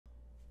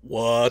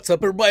What's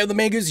up, everybody? The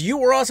Mangoos,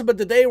 you are awesome, but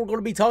today we're going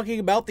to be talking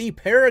about the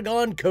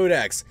Paragon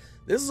Codex.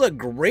 This is a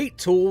great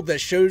tool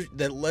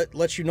that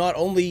lets you not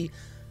only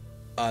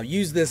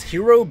use this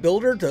hero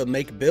builder to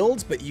make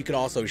builds, but you can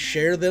also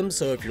share them.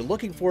 So if you're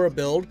looking for a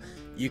build,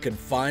 you can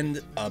find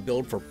a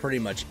build for pretty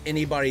much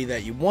anybody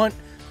that you want.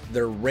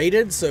 They're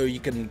rated, so you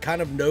can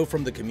kind of know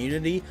from the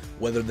community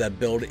whether that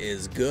build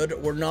is good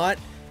or not.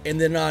 And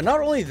then not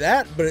only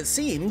that, but it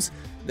seems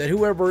that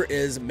whoever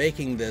is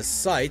making this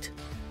site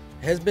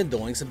has been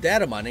doing some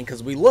data mining,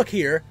 because we look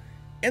here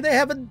and they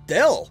have a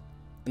Dell.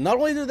 Not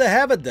only do they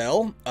have a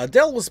Dell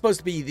was supposed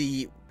to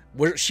be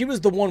she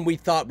was the one we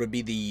thought would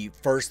be the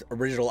first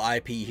original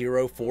IP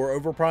hero for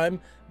Overprime,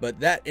 but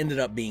that ended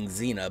up being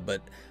Xena.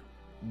 But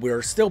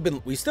we've still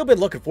been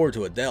looking forward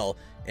to a Dell,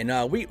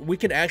 and we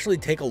can actually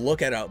take a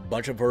look at a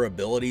bunch of her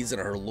abilities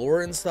and her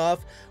lore and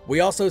stuff. We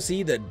also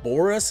see that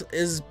Boris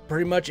is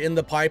pretty much in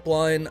the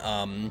pipeline.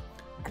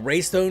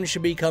 Greystone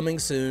should be coming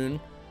soon.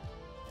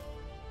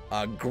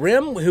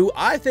 Grim, who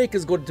I think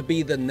is going to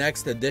be the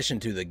next addition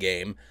to the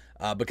game,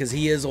 because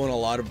he is on a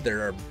lot of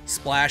their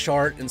splash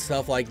art and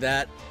stuff like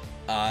that.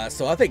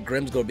 So I think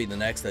Grim's going to be the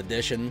next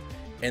addition.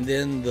 And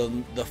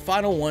then the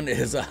final one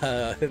is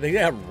they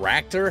have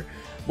Ractor,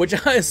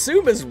 which I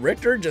assume is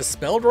Richter just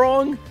spelled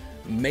wrong.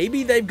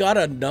 Maybe they've got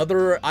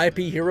another IP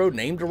hero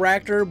named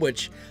Ractor,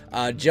 which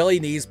Jelly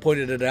Knees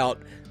pointed it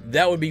out.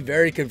 That would be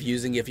very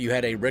confusing if you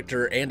had a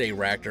Richter and a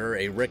Ractor,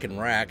 a Rick and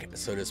Rack,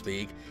 so to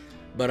speak.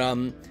 But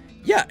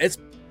yeah, it's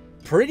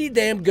pretty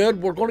damn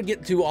good. We're going to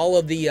get to all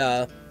the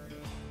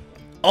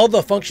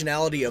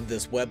functionality of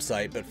this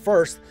website, but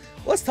first,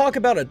 let's talk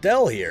about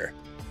Adele here.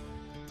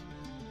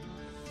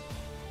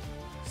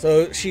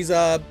 So she's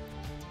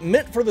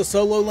meant for the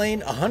solo lane.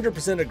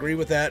 100% agree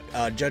with that,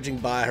 judging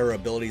by her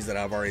abilities that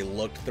I've already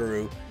looked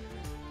through.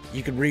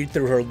 You can read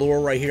through her lore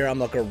right here. I'm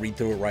not going to read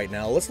through it right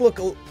now. Let's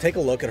take a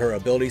look at her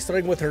abilities,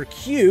 starting with her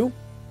Q.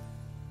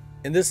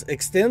 And this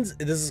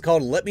is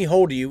called Let Me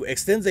Hold You,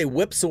 extends a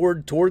whip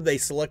sword toward a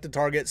selected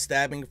target,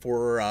 stabbing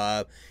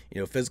for,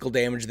 physical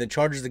damage, then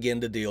charges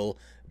again to deal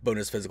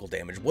bonus physical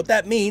damage. What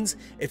that means,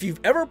 if you've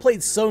ever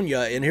played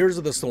Sonya in Heroes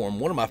of the Storm,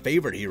 one of my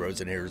favorite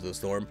heroes in Heroes of the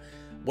Storm,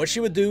 what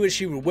she would do is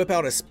she would whip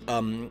out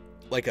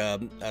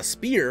a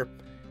spear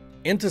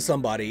into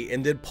somebody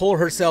and then pull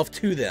herself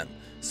to them.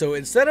 So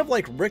instead of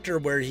like Richter,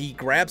 where he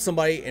grabs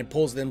somebody and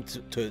pulls them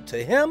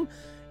to him,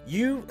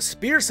 you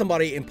spear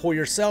somebody and pull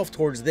yourself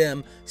towards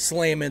them,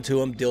 slam into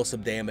them, deal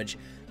some damage.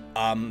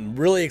 I'm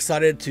really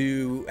excited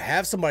to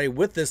have somebody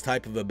with this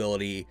type of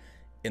ability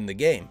in the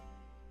game.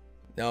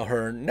 Now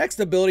her next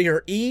ability,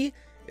 her E,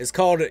 is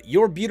called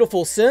Your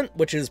Beautiful Scent,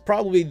 which is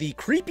probably the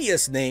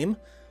creepiest name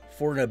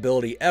for an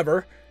ability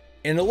ever.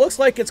 And it looks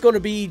like it's going to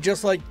be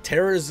just like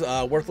Terra's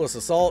Worthless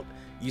Assault.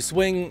 You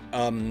swing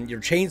your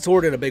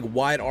chainsword in a big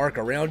wide arc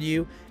around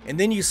you, and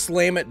then you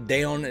slam it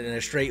down in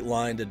a straight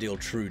line to deal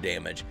true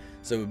damage.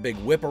 So a big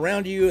whip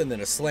around you and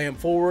then a slam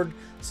forward.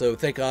 So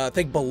think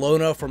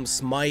Bellona from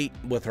Smite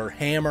with her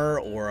hammer,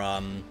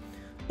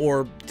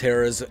 or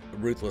Terra's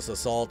Ruthless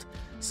Assault.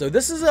 So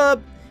this is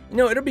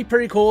it'll be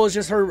pretty cool. It's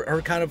just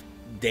her kind of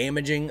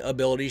damaging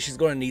ability. She's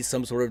going to need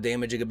some sort of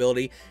damaging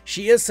ability.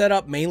 She is set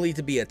up mainly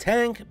to be a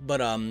tank, but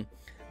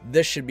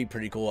this should be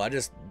pretty cool. I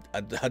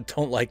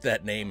don't like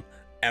that name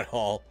at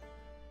all.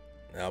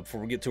 Now before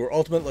we get to her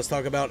ultimate, let's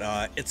talk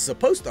about It's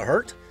Supposed to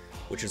Hurt,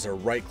 which is her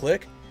right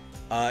click.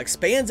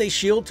 Expands a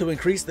shield to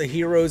increase the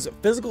hero's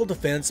physical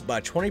defense by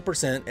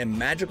 20% and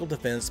magical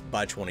defense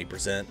by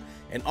 20%,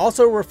 and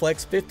also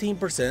reflects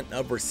 15%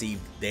 of received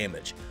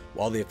damage.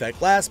 While the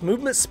effect lasts,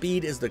 movement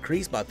speed is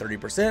decreased by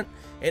 30%,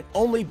 and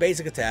only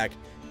basic attack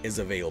is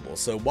available.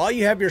 So while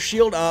you have your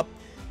shield up,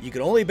 you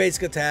can only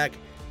basic attack,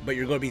 but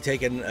you're going to be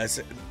taking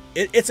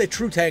it's a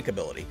true tank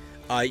ability.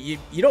 You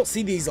don't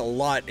see these a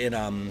lot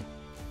in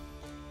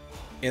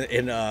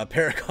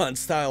Paragon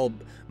style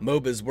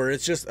MOBAs, where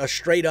it's just a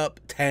straight up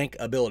tank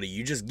ability.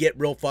 You just get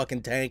real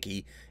fucking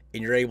tanky,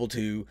 and you're able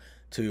to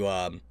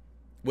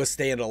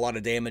withstand a lot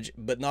of damage,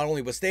 but not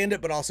only withstand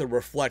it, but also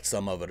reflect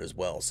some of it as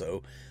well.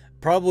 So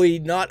probably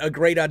not a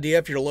great idea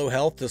if you're low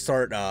health to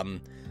start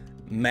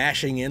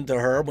mashing into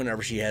her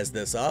whenever she has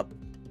this up.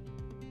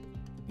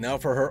 Now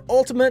for her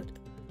ultimate,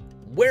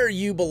 Where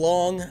You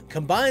Belong,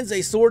 combines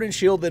a sword and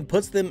shield, then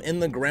puts them in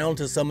the ground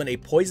to summon a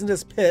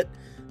poisonous pit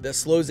that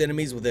slows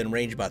enemies within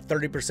range by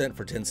 30%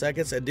 for 10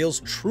 seconds and deals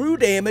true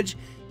damage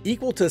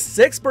equal to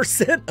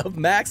 6% of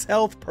max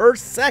health per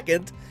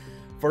second.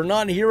 For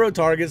non-hero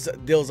targets,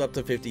 deals up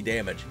to 50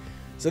 damage.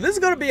 So this is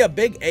going to be a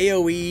big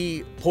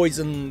AoE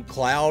poison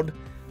cloud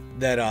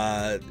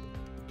that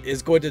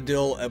is going to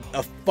deal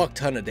a fuck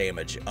ton of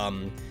damage.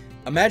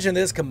 Imagine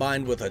this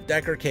combined with a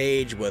Decker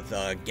Cage, with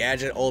a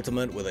Gadget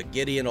Ultimate, with a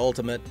Gideon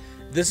Ultimate.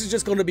 This is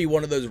just going to be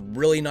one of those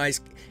really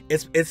nice.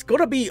 It's going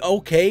to be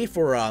okay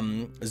for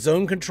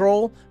zone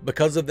control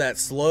because of that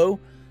slow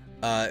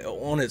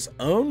on its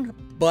own,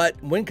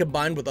 but when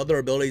combined with other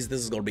abilities, this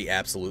is going to be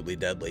absolutely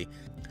deadly.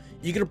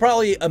 You can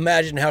probably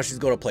imagine how she's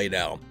going to play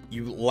now.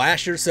 You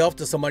lash yourself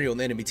to somebody on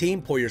the enemy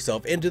team, pull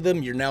yourself into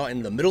them. You're now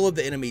in the middle of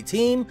the enemy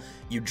team.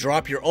 You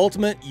drop your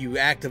ultimate. You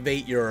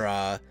activate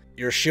your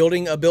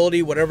shielding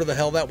ability, whatever the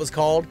hell that was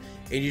called,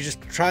 and you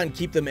just try and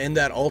keep them in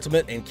that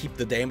ultimate and keep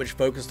the damage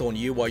focused on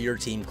you while your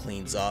team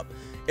cleans up.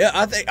 Yeah,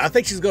 I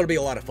think she's going to be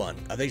a lot of fun.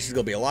 I think she's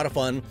going to be a lot of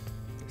fun.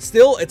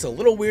 Still, it's a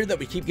little weird that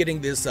we keep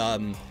getting this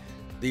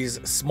these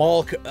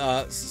small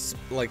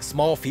like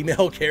small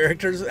female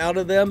characters out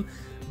of them.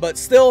 But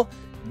still,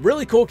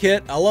 really cool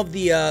kit. I love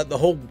the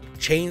whole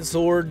chain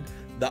sword,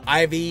 the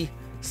Ivy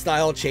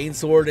style chain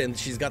sword, and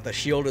she's got the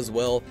shield as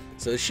well.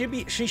 So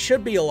she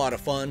should be a lot of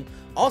fun.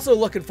 Also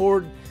looking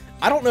forward.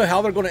 I don't know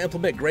how they're going to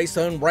implement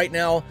Greystone right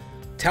now.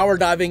 Tower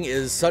diving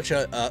is such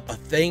a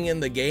thing in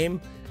the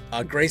game.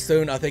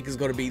 Greystone, I think, is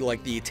going to be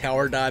like the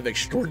tower dive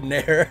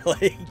extraordinaire.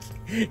 Like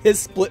his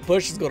split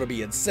push is going to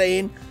be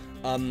insane.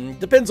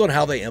 Depends on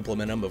how they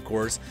implement them, of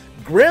course.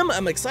 Grim,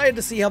 I'm excited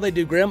to see how they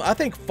do Grim. I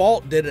think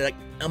Fault did an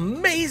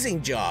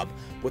amazing job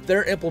with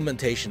their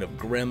implementation of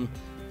Grim,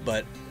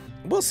 but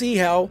we'll see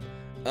how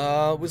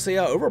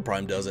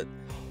Overprime does it.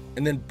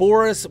 And then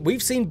Boris,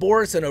 we've seen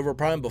Boris in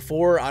Overprime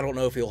before. I don't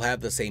know if he'll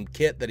have the same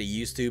kit that he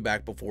used to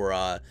back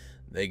before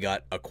they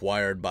got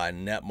acquired by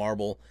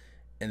Netmarble.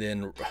 And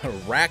then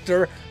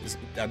Ractor,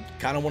 I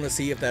kind of want to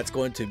see if that's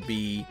going to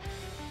be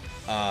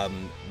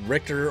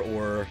Richter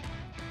or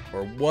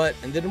what.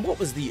 And then what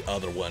was the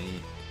other one?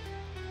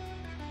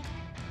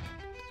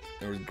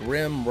 There was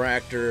Grim,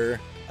 Ractor,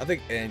 I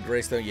think, and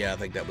Greystone. Yeah, I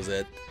think that was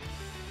it.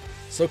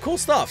 So cool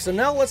stuff. So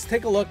now let's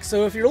take a look.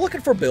 So if you're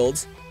looking for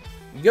builds,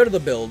 you go to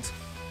the builds.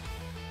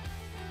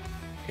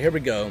 Here we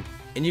go.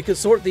 And you can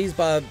sort these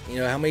by, you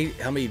know, how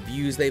many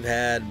views they've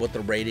had, what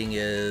the rating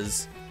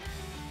is,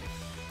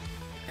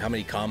 how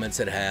many comments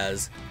it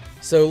has.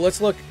 So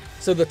let's look.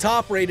 So the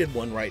top rated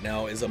one right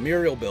now is a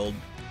Muriel build.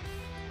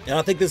 And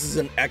I think this is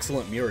an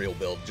excellent Muriel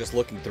build, just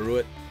looking through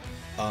it.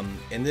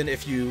 And then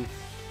if you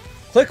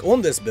click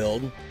on this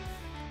build,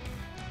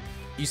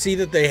 you see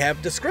that they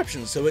have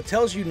descriptions. So it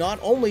tells you not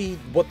only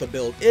what the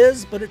build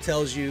is, but it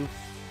tells you,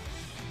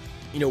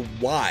 you know,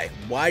 why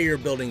you're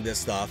building this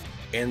stuff.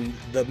 And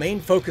the main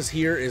focus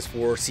here is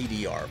for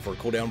CDR, for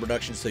cooldown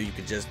reduction, so you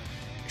could just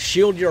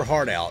shield your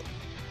heart out.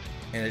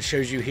 And it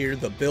shows you here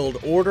the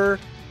build order,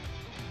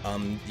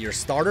 your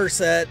starter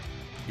set,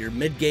 your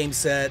mid-game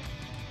set,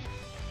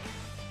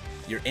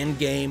 your end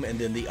game, and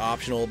then the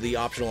optional. The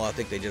optional, I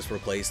think they just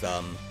replaced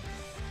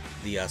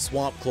the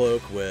Swamp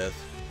Cloak with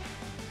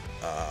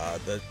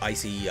the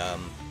icy, I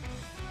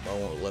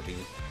won't let me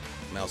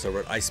mouse over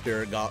it, Ice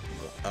Spirit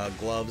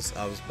gloves.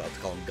 I was about to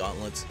call them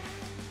gauntlets.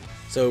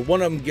 So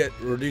one of them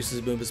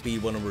reduces movement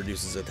speed, one of them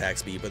reduces attack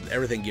speed, but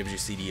everything gives you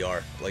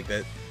CDR. Like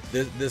that,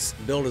 this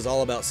build is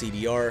all about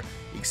CDR.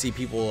 You can see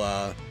people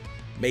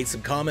made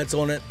some comments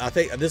on it. I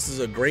think this is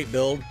a great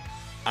build.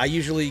 I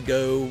usually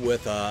go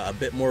with a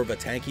bit more of a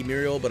tanky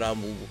Muriel, but I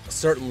will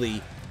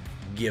certainly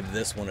give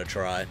this one a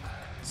try.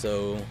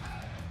 So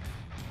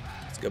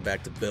let's go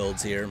back to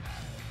builds here.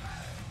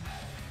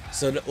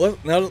 So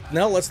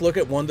now let's look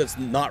at one that's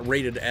not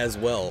rated as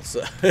well.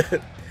 So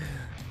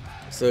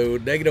so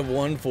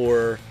 -1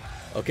 for,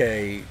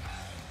 okay,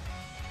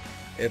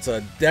 it's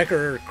a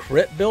Decker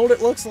crit build,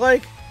 it looks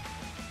like.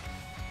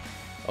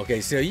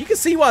 Okay, so you can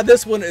see why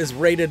this one is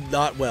rated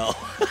not well.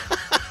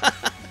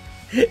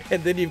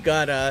 And then you've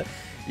got a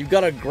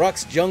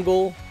Grux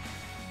jungle.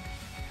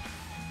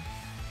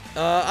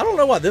 I don't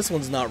know why this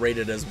one's not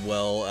rated as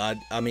well.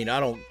 I mean, I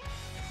don't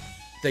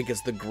think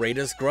it's the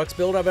greatest Grux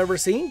build I've ever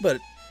seen,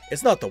 but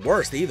it's not the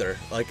worst either.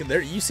 Like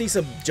you see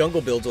some jungle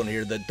builds on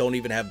here that don't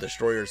even have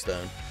Destroyer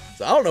Stone.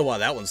 So I don't know why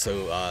that one's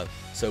so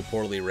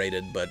poorly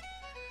rated, but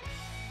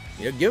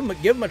you know,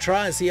 give them a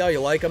try and see how you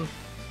like them.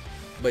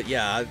 But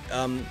yeah,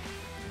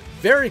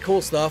 very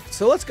cool stuff.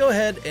 So let's go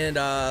ahead and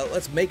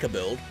let's make a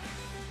build.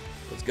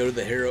 Let's go to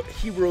the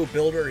hero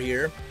builder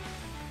here,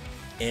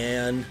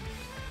 and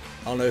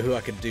I don't know who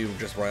I could do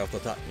just right off the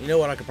top. You know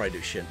what? I could probably do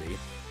Shinbi.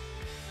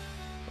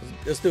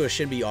 Let's do a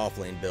Shinbi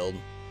offlane build.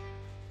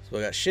 So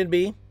I got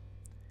Shinbi,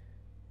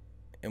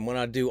 and when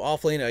I do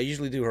offlane, I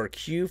usually do her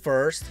Q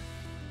first.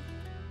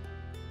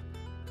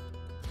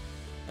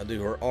 I'll do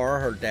her R,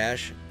 her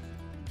dash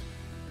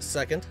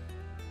second,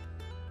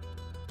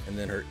 and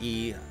then her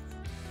E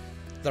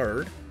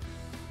third.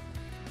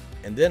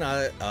 And then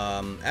I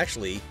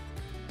actually,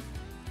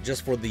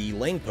 just for the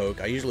lane poke,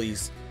 I usually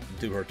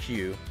do her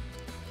Q.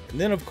 And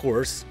then of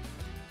course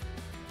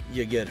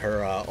you get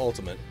her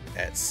ultimate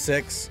at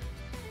 6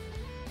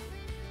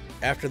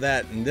 after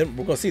that, and then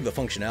we're gonna see the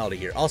functionality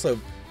here. Also,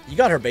 you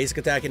got her basic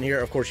attack in here.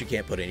 Of course you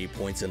can't put any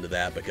points into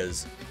that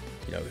because,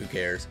 you know, who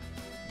cares.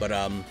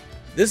 But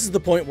this is the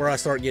point where I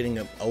start getting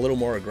a little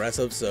more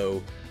aggressive,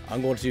 so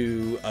I'm going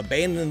to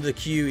abandon the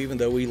Q even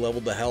though we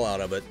leveled the hell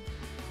out of it,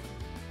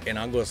 and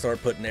I'm going to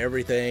start putting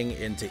everything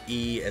into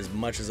E as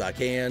much as I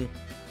can.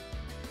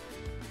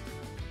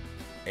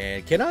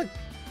 And can I?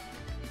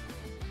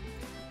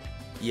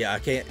 Yeah, I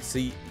can't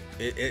see.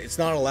 It's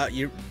not allowed.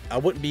 I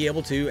wouldn't be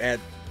able to at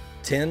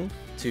 10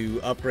 to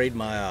upgrade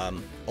my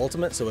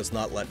ultimate, so it's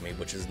not letting me,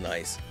 which is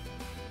nice.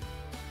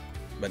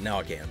 But now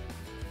I can.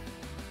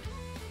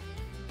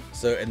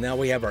 So, and now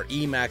we have our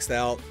E maxed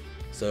out.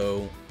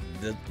 So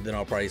then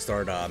I'll probably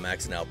start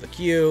maxing out the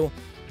Q.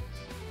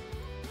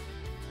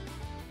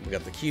 We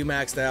got the Q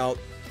maxed out.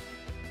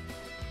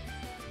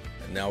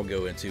 And now we'll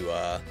go into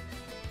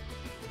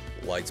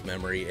Light's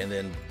memory, and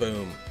then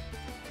boom.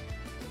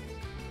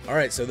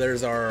 Alright, so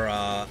there's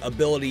our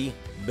ability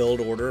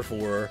build order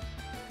for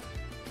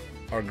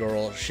our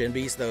girl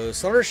Shinbi. So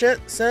starter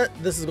set,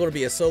 this is going to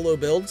be a solo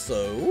build,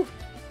 so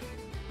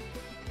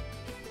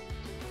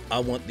I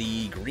want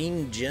the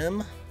green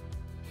gem,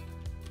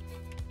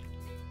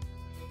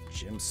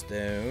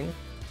 gemstone,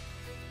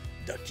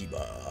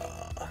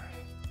 Dakiba,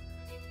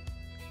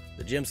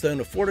 the gemstone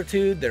of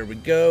fortitude. There we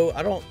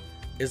go.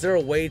 Is there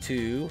a way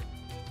to?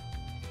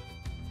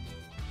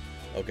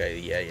 Okay,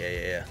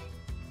 yeah.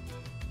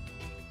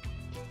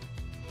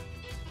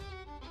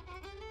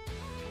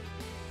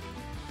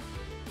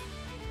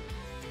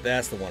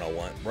 That's the one I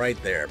want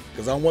right there,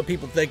 because I don't want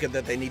people thinking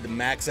that they need to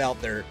max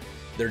out their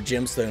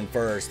gemstone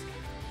first.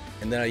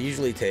 And then I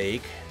usually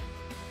take,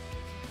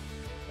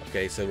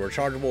 okay, so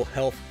rechargeable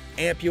health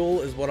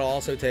ampule is what I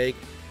also take.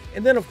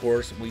 And then of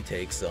course we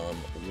take some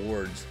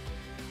wards.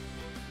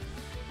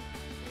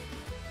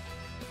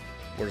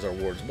 Where's our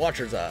wards?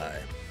 Watcher's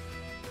Eye.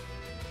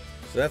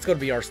 So that's going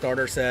to be our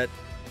starter set,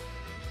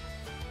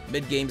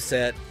 mid-game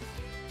set.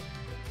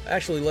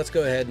 Actually, let's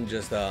go ahead and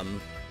just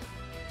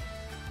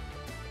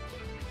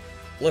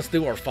let's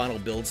do our final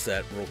build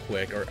set real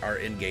quick, or our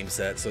in-game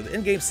set. So the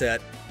in-game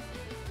set,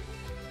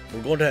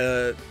 we're going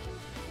to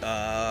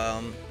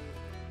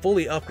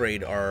fully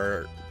upgrade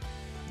our.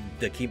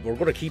 We're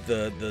going to keep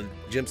the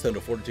gemstone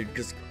of fortitude,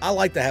 because I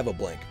like to have a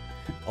blink.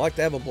 I like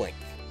to have a blink.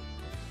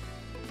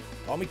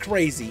 Call me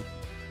crazy,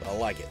 but I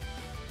like it.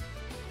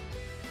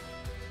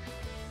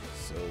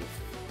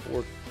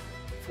 So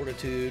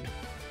fortitude,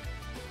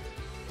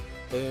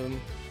 boom.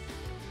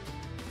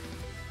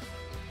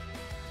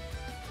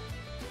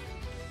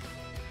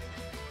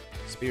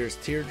 Spear's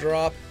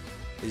Teardrop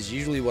is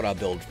usually what I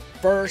build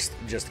first,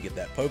 just to get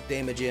that poke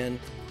damage in.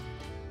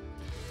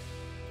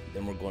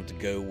 Then we're going to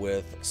go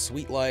with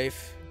Sweet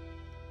Life.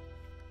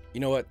 You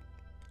know what?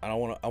 I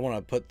want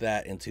to put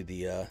that into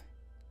the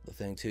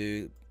thing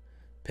too.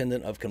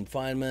 Pendant of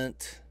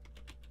Confinement.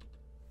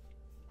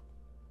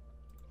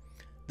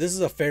 This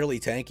is a fairly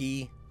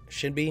tanky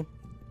Shinbi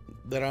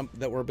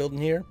that we're building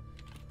here.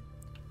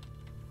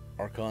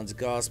 Archon's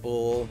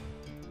Gospel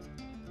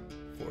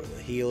for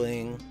the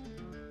healing.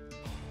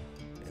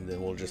 And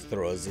then we'll just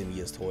throw a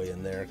Zinnia's toy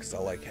in there, because I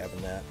like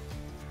having that.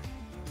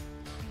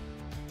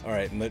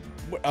 Alright, but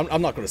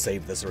I'm not going to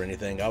save this or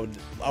anything.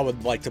 I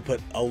would like to put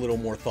a little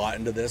more thought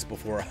into this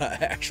before I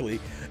actually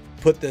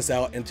put this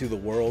out into the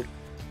world.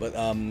 But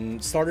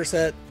starter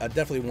set, I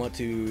definitely want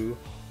to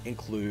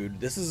include.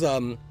 This is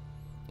a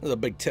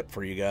big tip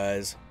for you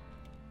guys.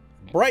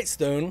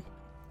 Brightstone.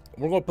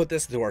 We're going to put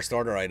this into our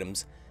starter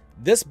items.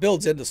 This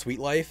builds into Sweet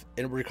Life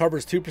and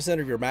recovers 2%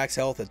 of your max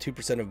health and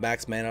 2% of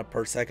max mana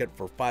per second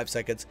for 5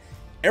 seconds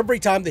every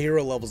time the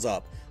hero levels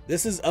up.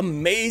 This is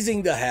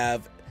amazing to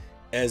have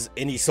as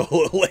any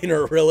solo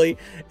laner, really.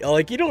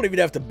 Like, you don't even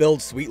have to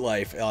build Sweet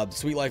Life.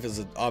 Sweet Life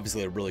is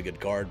obviously a really good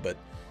card, but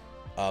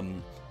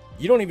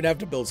you don't even have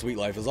to build Sweet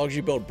Life. As long as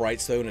you build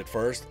Brightstone at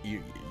first,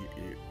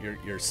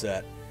 you're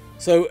set.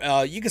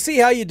 So you can see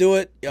how you do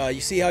it.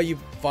 You see how you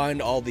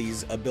find all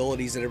these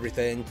abilities and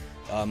everything.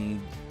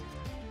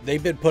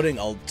 They've been putting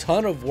a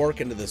ton of work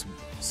into this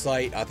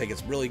site. I think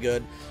it's really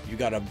good. You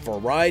got a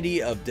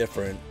variety of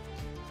different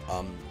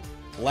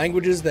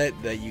languages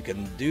that you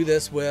can do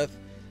this with.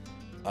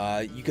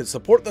 You can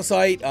support the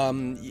site.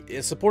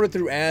 It's supported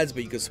through ads,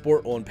 but you can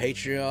support on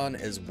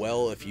Patreon as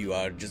well if you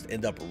just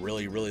end up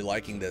really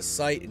liking this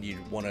site and you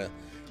want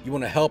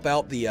to help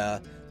out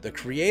the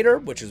creator,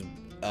 which is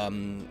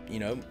you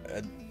know,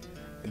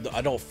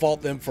 I don't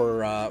fault them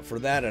for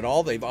that at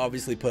all. They've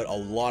obviously put a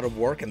lot of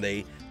work, and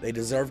they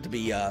deserve to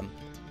be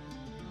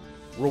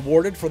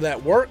rewarded for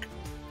that work.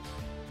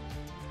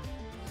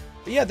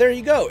 But yeah, there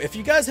you go. If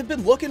you guys have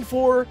been looking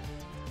for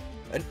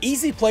an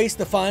easy place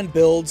to find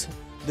builds,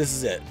 this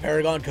is it.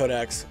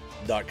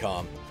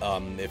 ParagonCodex.com.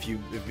 If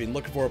you've been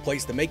looking for a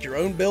place to make your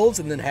own builds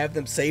and then have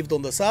them saved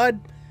on the side,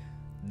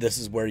 this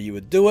is where you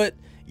would do it.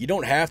 You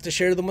don't have to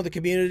share them with the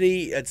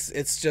community.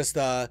 It's just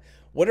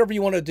whatever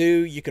you want to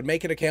do. You can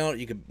make an account.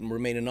 You can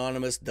remain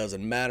anonymous.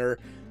 Doesn't matter.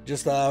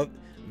 Just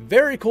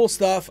very cool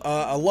stuff.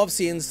 I love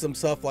seeing some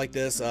stuff like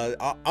this.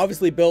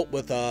 Obviously built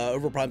with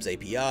Overprime's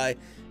API.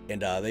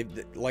 And they,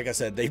 like I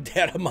said, they've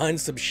data mined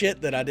some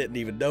shit that I didn't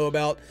even know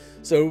about.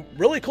 So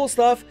really cool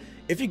stuff.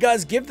 If you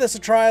guys give this a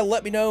try,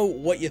 let me know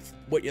what you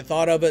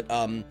thought of it.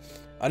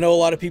 I know a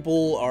lot of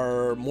people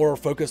are more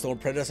focused on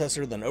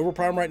Predecessor than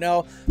Overprime right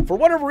now. For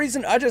whatever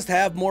reason, I just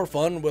have more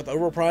fun with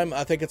Overprime.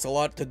 I think it's a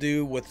lot to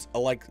do with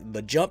like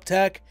the jump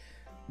tech.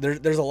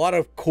 There's a lot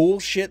of cool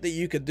shit that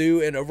you could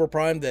do in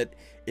Overprime that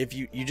if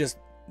you just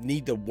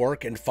need to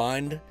work and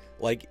find,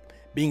 like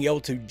being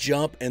able to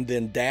jump and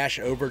then dash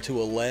over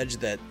to a ledge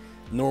that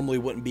normally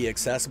wouldn't be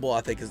accessible.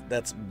 I think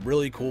that's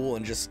really cool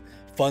and just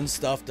fun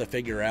stuff to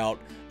figure out.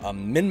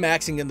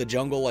 Min-maxing in the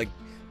jungle, like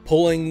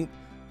pulling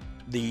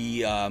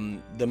the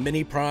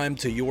mini prime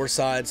to your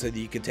side so that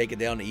you can take it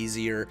down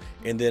easier,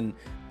 and then,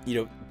 you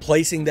know,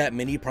 placing that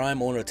mini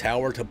prime on a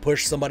tower to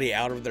push somebody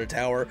out of their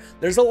tower.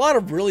 There's a lot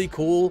of really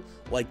cool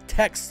like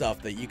tech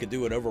stuff that you could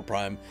do at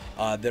Overprime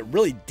that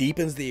really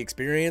deepens the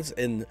experience.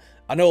 And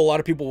I know a lot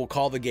of people will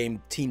call the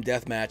game team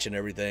deathmatch and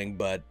everything,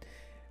 but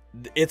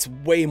it's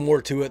way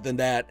more to it than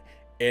that.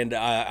 And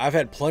I've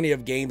had plenty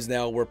of games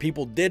now where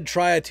people did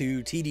try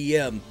to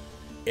TDM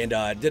and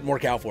it didn't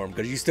work out for them,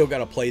 because you still got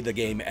to play the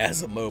game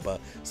as a MOBA.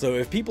 So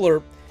if people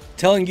are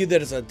telling you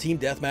that it's a team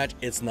deathmatch,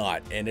 it's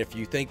not. And if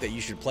you think that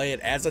you should play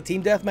it as a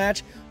team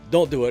deathmatch,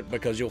 don't do it,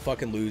 because you'll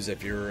fucking lose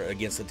if you're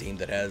against a team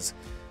that has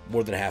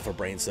more than half a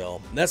brain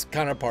cell. And that's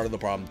kind of part of the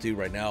problem too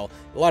right now.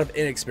 A lot of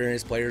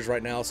inexperienced players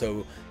right now,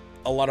 so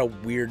a lot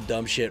of weird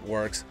dumb shit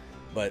works.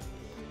 But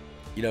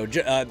you know,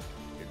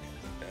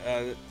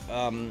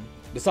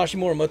 Masashi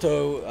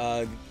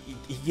Morimoto,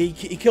 he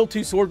killed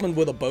 2 swordsmen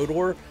with a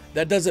Bodor.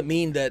 That doesn't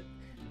mean that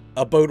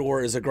a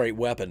Bodor is a great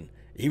weapon.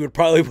 He would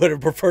have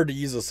preferred to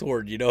use a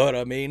sword, you know what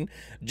I mean?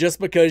 Just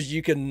because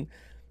you can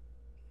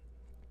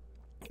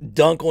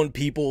dunk on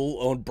people,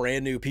 on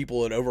brand new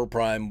people at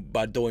Overprime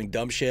by doing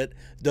dumb shit,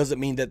 doesn't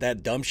mean that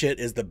that dumb shit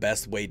is the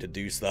best way to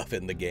do stuff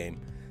in the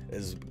game,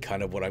 is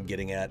kind of what I'm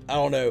getting at. I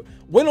don't know.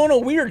 Went on a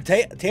weird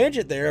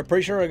tangent there. I'm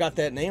pretty sure I got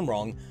that name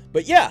wrong.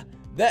 But yeah,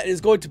 that is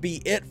going to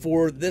be it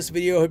for this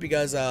video. Hope you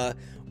guys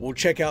will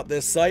check out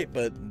this site.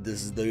 But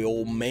this is the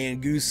old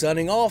man Goose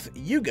signing off.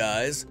 You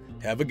guys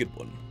have a good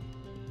one.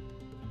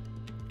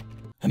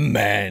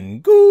 Man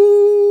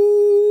Goose.